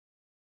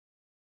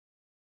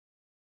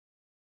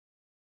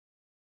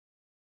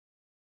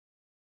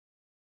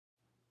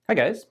Hi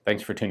guys,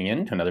 thanks for tuning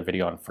in to another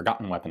video on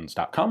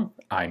ForgottenWeapons.com.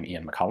 I'm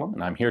Ian McCollum,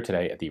 and I'm here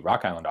today at the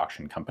Rock Island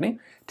Auction Company,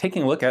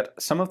 taking a look at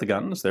some of the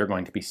guns they're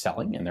going to be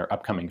selling in their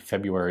upcoming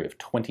February of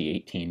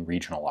 2018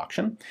 regional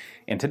auction.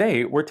 And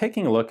today we're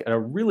taking a look at a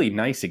really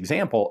nice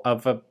example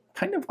of a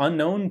kind of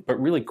unknown but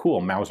really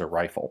cool Mauser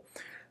rifle.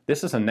 This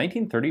is a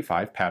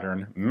 1935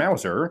 pattern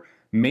Mauser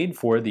made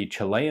for the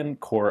Chilean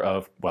Corps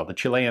of, well, the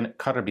Chilean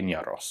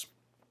Carabinieros.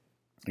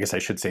 I guess I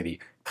should say the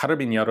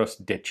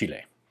Carabinieros de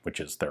Chile, which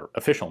is their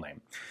official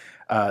name.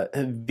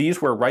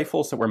 These were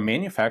rifles that were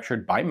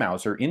manufactured by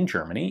Mauser in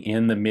Germany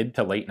in the mid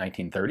to late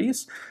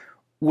 1930s,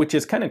 which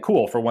is kind of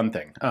cool for one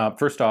thing.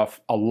 First off,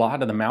 a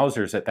lot of the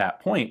Mausers at that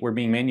point were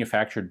being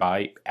manufactured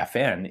by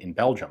FN in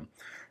Belgium.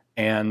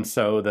 And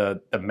so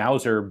the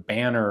Mauser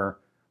banner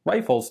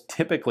rifles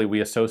typically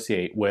we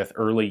associate with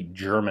early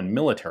German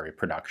military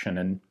production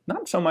and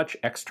not so much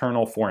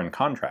external foreign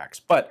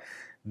contracts. But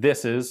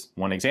this is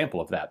one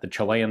example of that. The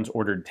Chileans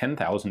ordered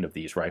 10,000 of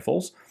these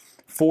rifles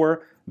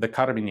for the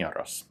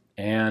Carabinieros.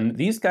 And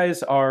these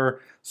guys are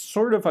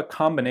sort of a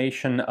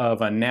combination of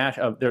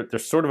they're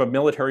sort of a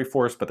military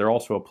force, but they're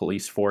also a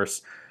police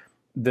force.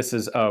 This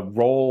is a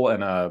role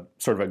and a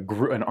sort of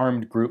an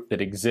armed group that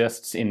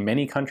exists in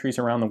many countries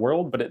around the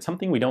world, but it's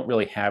something we don't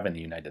really have in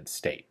the United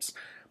States.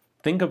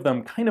 Think of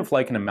them kind of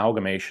like an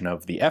amalgamation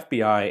of the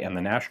FBI and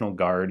the National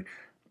Guard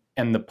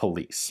and the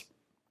police.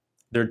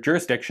 Their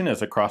jurisdiction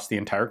is across the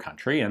entire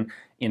country, and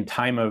in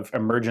time of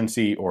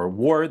emergency or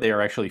war, they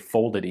are actually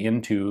folded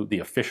into the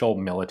official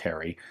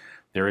military.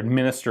 They're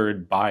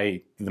administered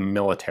by the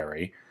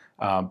military,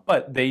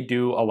 but they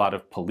do a lot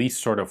of police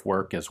sort of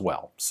work as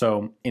well.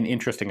 So an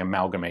interesting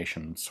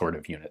amalgamation sort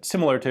of unit,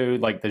 similar to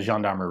like the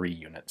gendarmerie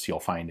units you'll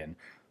find in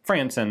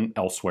France and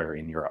elsewhere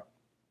in Europe.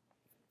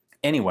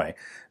 Anyway,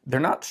 they're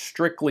not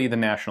strictly the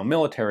national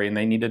military, and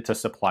they needed to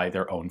supply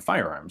their own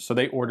firearms. So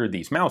they ordered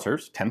these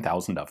Mausers,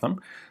 10,000 of them,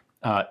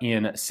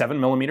 in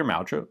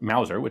 7mm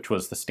Mauser, which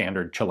was the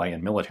standard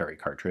Chilean military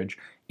cartridge,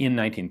 in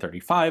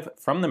 1935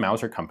 from the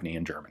Mauser Company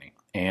in Germany.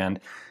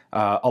 And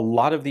a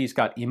lot of these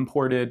got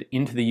imported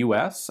into the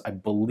US, I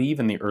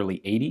believe in the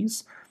early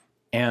 80s.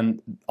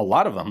 And a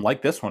lot of them,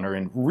 like this one, are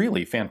in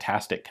really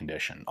fantastic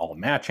condition, all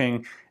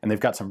matching, and they've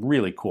got some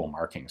really cool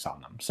markings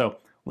on them. So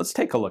let's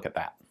take a look at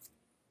that.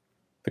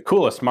 The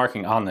coolest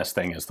marking on this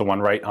thing is the one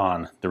right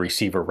on the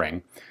receiver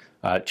ring.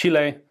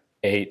 Chile,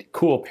 a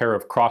cool pair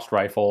of crossed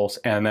rifles,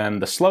 and then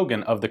the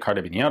slogan of the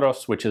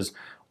Carabinieros, which is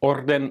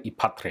Orden Y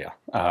Patria,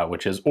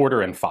 which is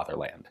order and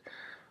fatherland,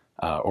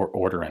 or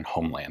order and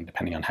homeland,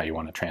 depending on how you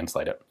want to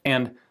translate it,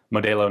 and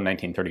Modelo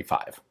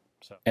 1935.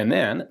 And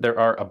then there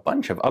are a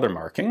bunch of other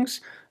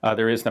markings.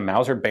 There is the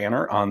Mauser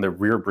banner on the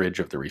rear bridge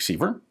of the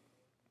receiver.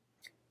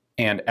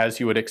 And as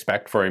you would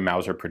expect for a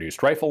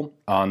Mauser-produced rifle,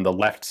 on the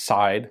left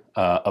side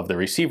of the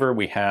receiver,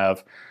 we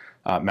have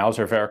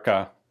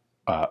Mauserwerke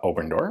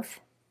Oberndorf.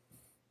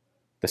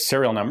 The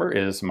serial number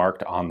is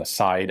marked on the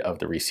side of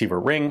the receiver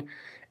ring.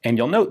 And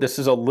you'll note this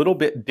is a little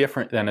bit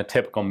different than a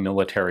typical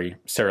military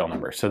serial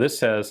number. So this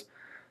says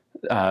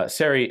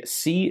Serie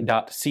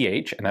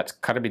C.ch, and that's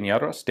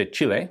Carabinieros de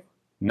Chile,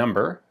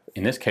 number,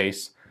 in this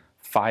case,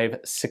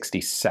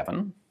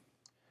 567.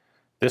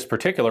 This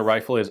particular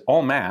rifle is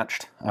all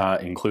matched,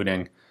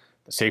 including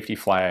the safety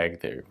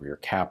flag, the rear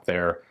cap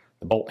there,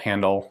 the bolt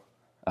handle,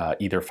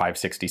 either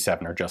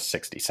 567 or just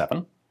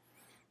 67.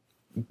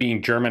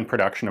 Being German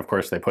production, of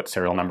course, they put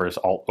serial numbers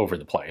all over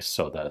the place,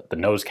 so the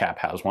nose cap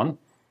has one.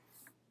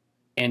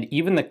 And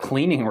even the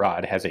cleaning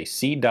rod has a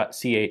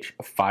C.ch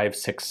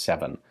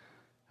 567,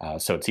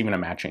 so it's even a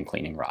matching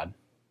cleaning rod.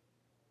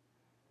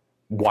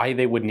 Why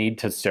they would need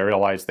to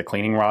serialize the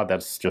cleaning rod,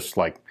 that's just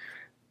like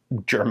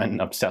German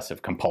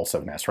obsessive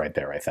compulsiveness right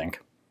there, I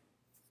think.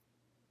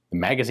 The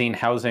magazine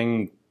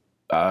housing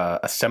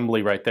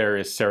assembly right there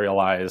is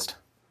serialized.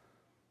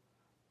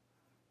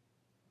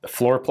 The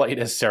floor plate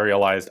is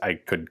serialized. I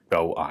could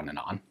go on and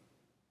on.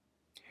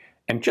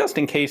 And just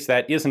in case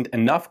that isn't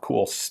enough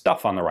cool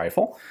stuff on the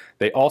rifle,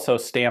 they also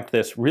stamped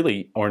this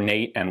really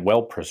ornate and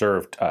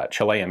well-preserved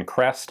Chilean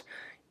crest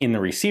in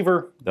the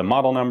receiver, the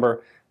model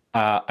number.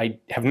 I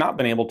have not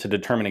been able to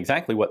determine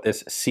exactly what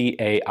this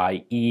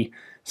CAIE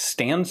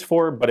stands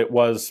for, but it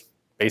was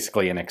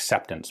basically an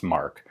acceptance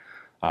mark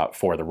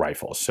for the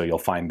rifles. So you'll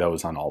find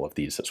those on all of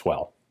these as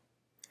well.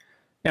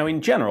 Now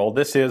in general,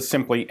 this is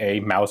simply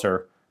a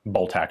Mauser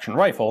bolt-action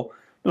rifle,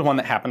 the one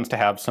that happens to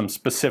have some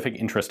specific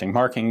interesting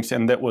markings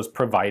and that was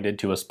provided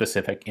to a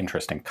specific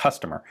interesting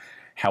customer.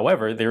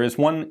 However, there is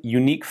one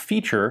unique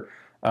feature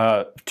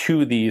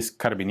to these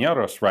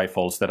Carabinieros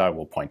rifles that I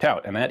will point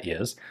out, and that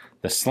is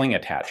the sling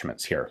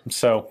attachments here.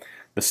 So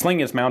the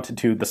sling is mounted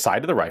to the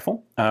side of the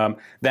rifle.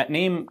 That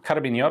name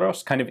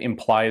Carabinieros kind of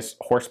implies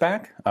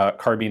horseback.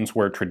 Carbines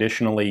were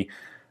traditionally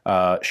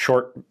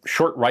short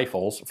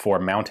rifles for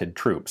mounted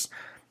troops.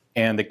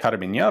 And the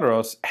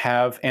Carabinieros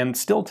have, and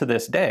still to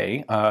this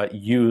day,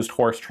 used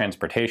horse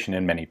transportation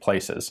in many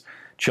places.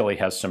 Chile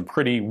has some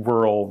pretty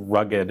rural,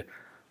 rugged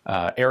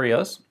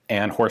areas,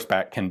 and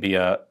horseback can be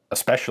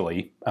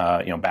especially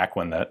back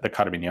when the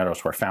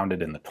Carabinieros were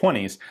founded in the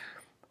 20s,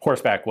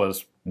 horseback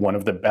was one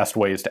of the best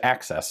ways to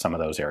access some of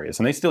those areas,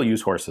 and they still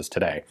use horses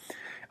today.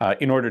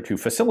 In order to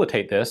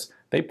facilitate this,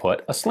 they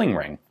put a sling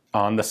ring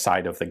on the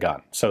side of the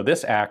gun. So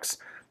this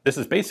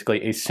is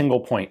basically a single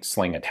point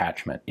sling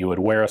attachment. You would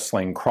wear a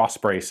sling cross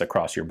brace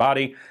across your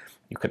body.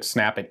 You could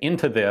snap it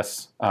into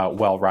this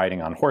while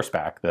riding on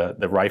horseback.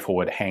 The rifle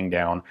would hang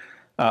down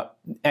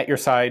at your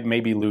side,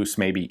 maybe loose,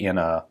 maybe in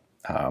a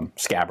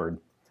scabbard,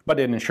 but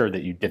it ensured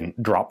that you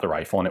didn't drop the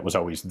rifle and it was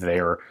always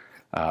there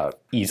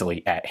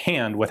easily at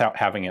hand without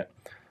having it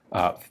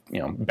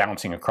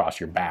bouncing across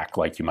your back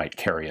like you might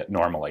carry it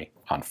normally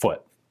on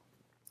foot.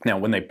 Now,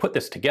 when they put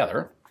this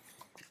together,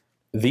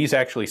 these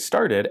actually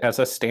started as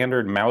a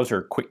standard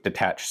Mauser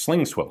quick-detach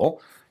sling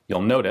swivel.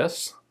 You'll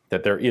notice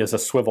that there is a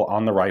swivel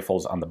on the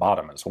rifles on the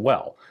bottom as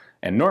well.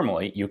 And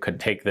normally you could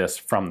take this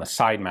from the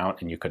side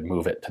mount and you could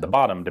move it to the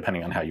bottom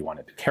depending on how you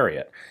wanted to carry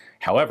it.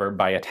 However,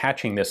 by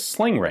attaching this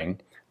sling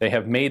ring, they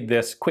have made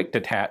this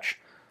quick-detach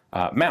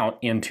mount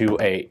into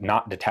a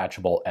not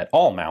detachable at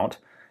all mount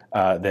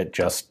that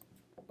just,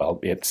 well,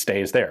 it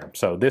stays there.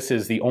 So this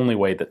is the only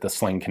way that the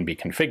sling can be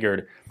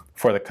configured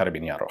for the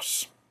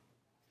Carabinieros.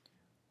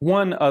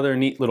 One other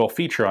neat little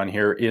feature on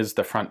here is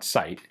the front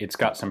sight. It's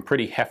got some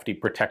pretty hefty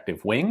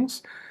protective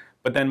wings,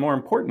 but then more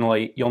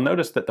importantly, you'll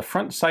notice that the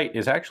front sight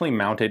is actually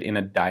mounted in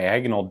a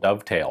diagonal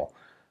dovetail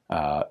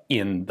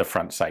in the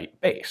front sight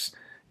base.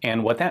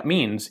 And what that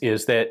means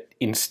is that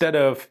instead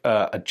of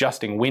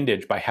adjusting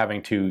windage by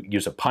having to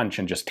use a punch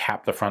and just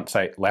tap the front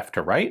sight left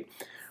to right,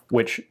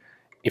 which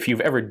if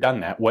you've ever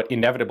done that, what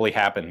inevitably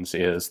happens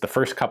is the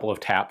first couple of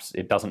taps,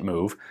 it doesn't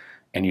move,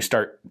 and you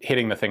start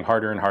hitting the thing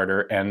harder and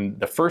harder, and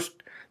the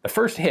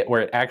first hit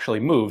where it actually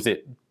moves,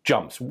 it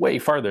jumps way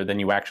farther than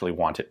you actually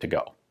want it to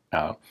go.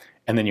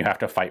 And then you have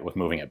to fight with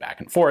moving it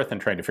back and forth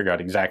and trying to figure out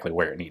exactly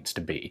where it needs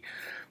to be.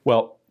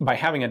 Well, by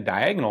having a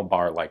diagonal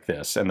bar like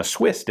this, and the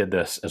Swiss did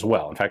this as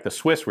well. In fact, the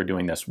Swiss were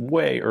doing this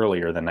way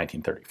earlier than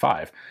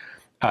 1935.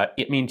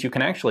 It means you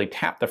can actually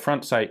tap the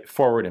front sight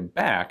forward and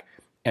back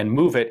and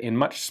move it in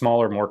much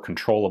smaller, more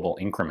controllable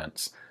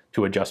increments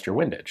to adjust your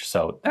windage.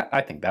 So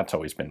I think that's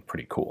always been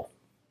pretty cool.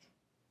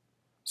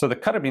 So the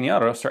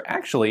Carabinieros are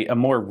actually a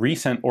more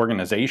recent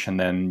organization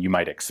than you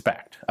might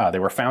expect. They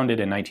were founded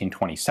in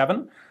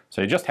 1927,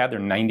 so they just had their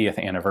 90th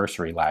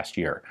anniversary last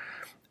year.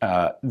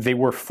 They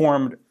were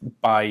formed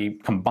by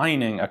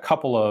combining a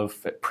couple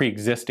of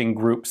pre-existing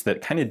groups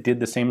that kind of did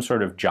the same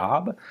sort of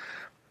job.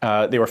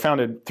 They were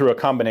founded through a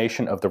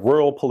combination of the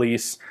rural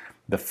police,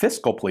 the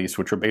Fiscal Police,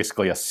 which were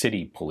basically a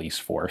city police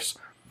force,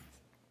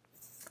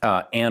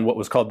 and what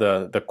was called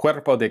the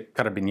Cuerpo de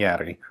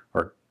Carabinieri,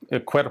 or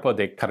Cuerpo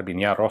de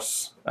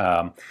Carabinieros,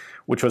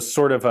 which was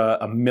sort of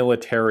a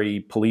military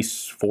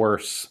police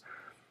force.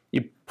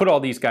 You put all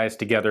these guys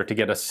together to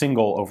get a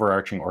single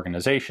overarching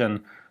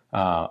organization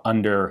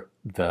under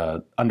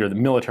the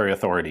military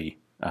authority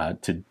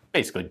to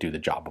basically do the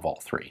job of all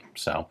three.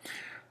 So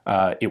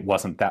it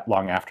wasn't that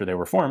long after they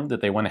were formed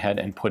that they went ahead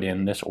and put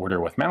in this order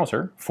with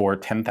Mauser for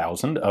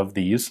 10,000 of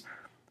these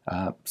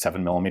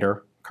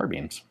 7mm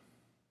carbines.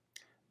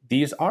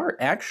 These are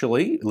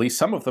actually, at least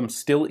some of them,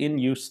 still in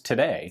use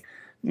today.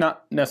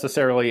 Not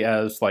necessarily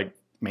as like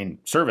main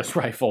service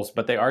rifles,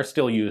 but they are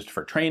still used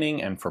for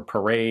training and for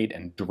parade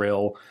and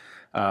drill.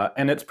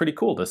 And it's pretty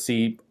cool to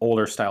see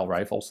older style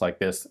rifles like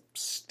this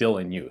still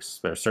in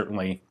use. They're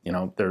certainly, you're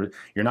not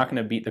going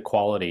to beat the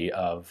quality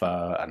of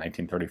a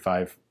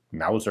 1935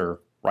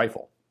 Mauser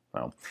rifle.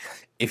 So,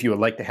 if you would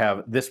like to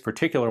have this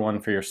particular one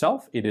for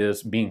yourself, it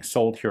is being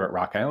sold here at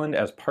Rock Island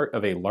as part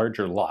of a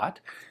larger lot.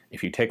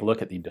 If you take a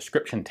look at the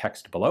description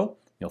text below,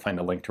 you'll find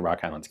a link to Rock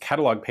Island's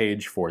catalog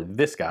page for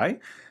this guy.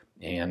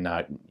 And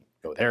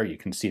go there, you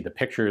can see the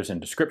pictures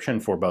and description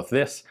for both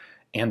this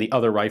and the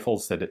other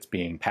rifles that it's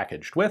being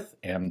packaged with,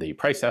 and the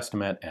price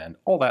estimate, and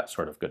all that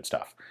sort of good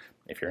stuff.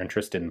 If you're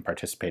interested in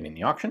participating in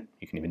the auction,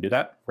 you can even do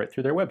that right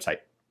through their website.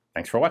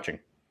 Thanks for watching.